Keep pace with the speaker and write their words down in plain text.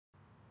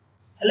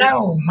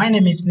Hello, my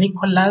name is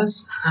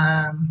Nicholas,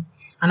 an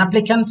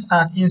applicant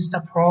at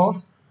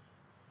InstaPro.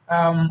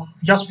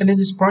 Just finished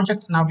this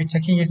project and I'll be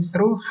taking you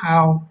through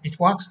how it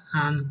works,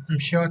 and I'm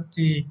sure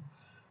the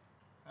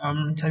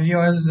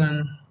interviewers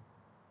and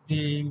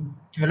the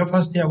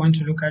developers there are going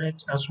to look at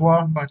it as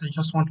well, but I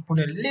just want to put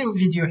a little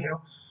video here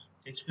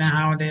to explain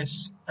how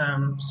this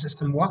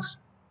system works.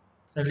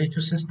 It's a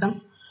little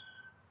system.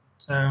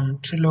 It's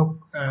Trello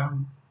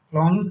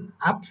clone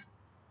app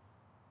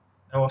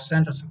that was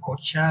sent as a code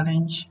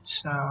challenge.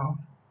 So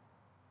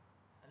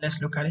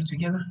let's look at it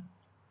together.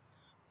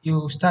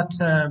 You start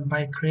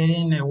by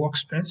creating a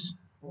workspace.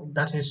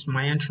 That is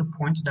my entry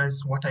point.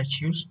 That's what I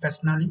choose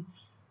personally.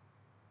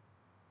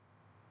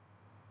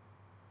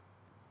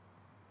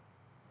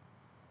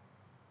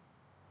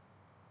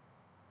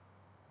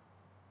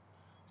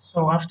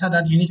 So after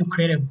that, you need to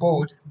create a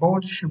board.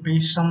 Board should be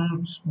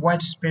some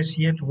white space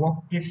here to work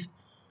with.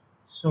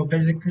 So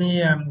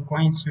basically, I'm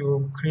going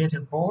to create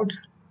a board.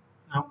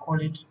 I'll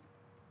call it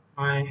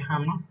my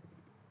hammer.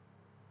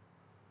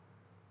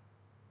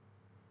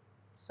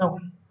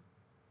 So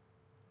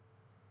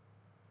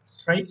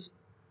straight,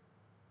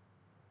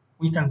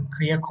 we can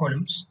create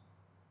columns,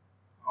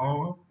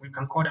 or we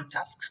can call them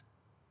tasks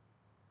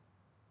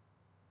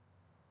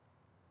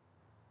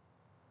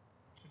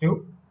to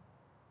do.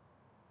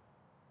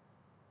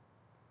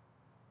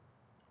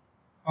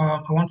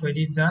 I want to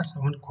edit that. I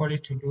want to call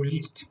it to-do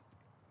list.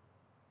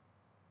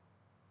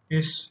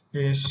 This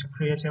is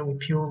created with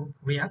pure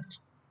React.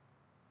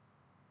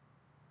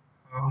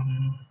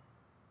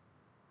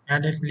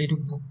 Added little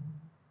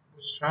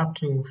bootstrap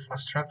to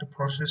fast track the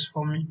process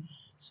for me,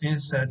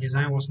 since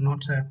design was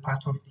not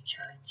part of the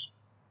challenge.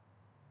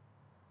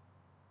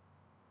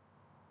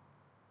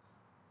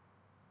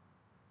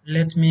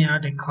 Let me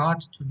add a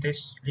card to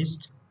this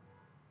list.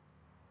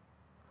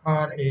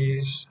 Card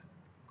is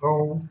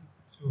go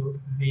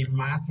to the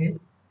market,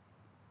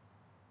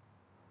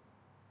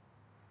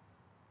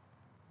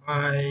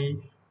 buy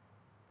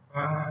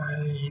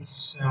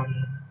some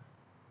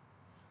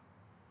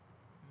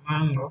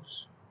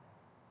mangoes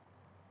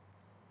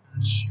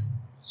and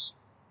shoes.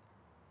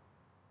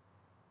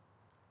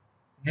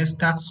 Next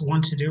task I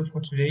want to do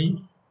for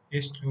today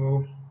is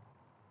to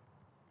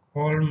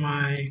call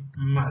my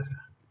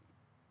mother.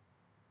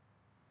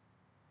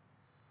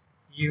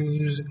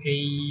 Use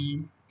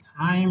a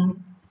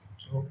time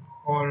to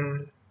call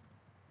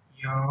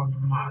your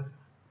mother.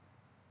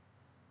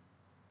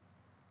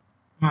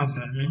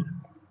 Mother, I mean.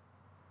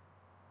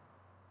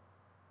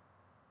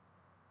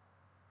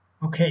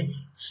 Okay,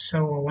 so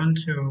I want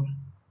to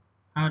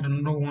add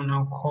another one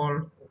I'll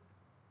call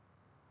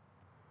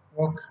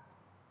work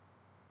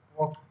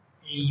work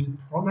in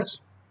progress.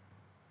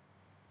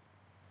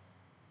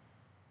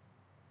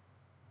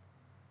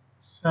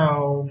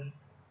 So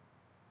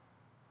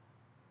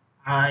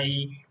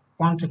I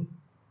want to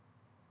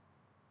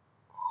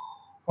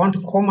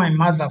call my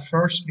mother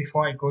first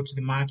before I go to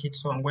the market.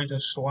 So I'm going to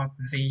swap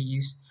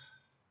these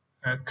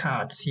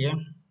cards here.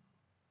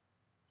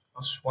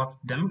 I'll swap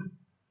them,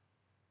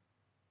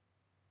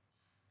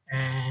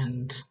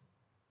 and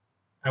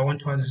I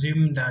want to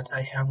assume that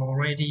I have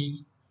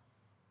already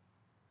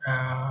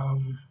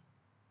um,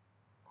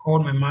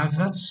 called my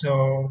mother.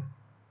 So,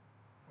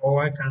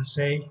 or I can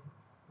say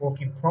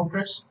work in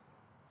progress.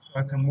 So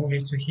I can move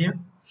it to here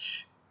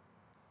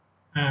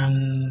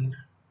and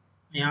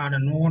add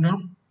an order.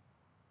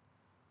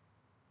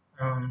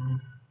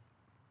 Um,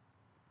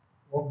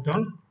 Work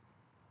done.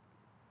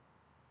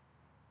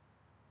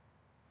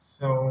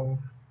 So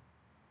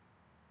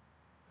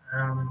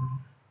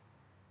um,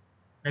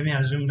 let me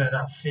assume that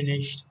I've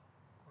finished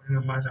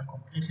calling my mother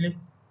completely,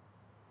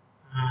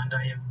 and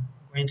I am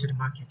going to the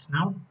market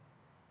now.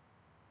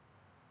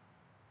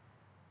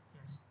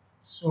 Yes.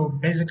 So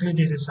basically,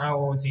 this is how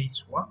all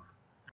these work.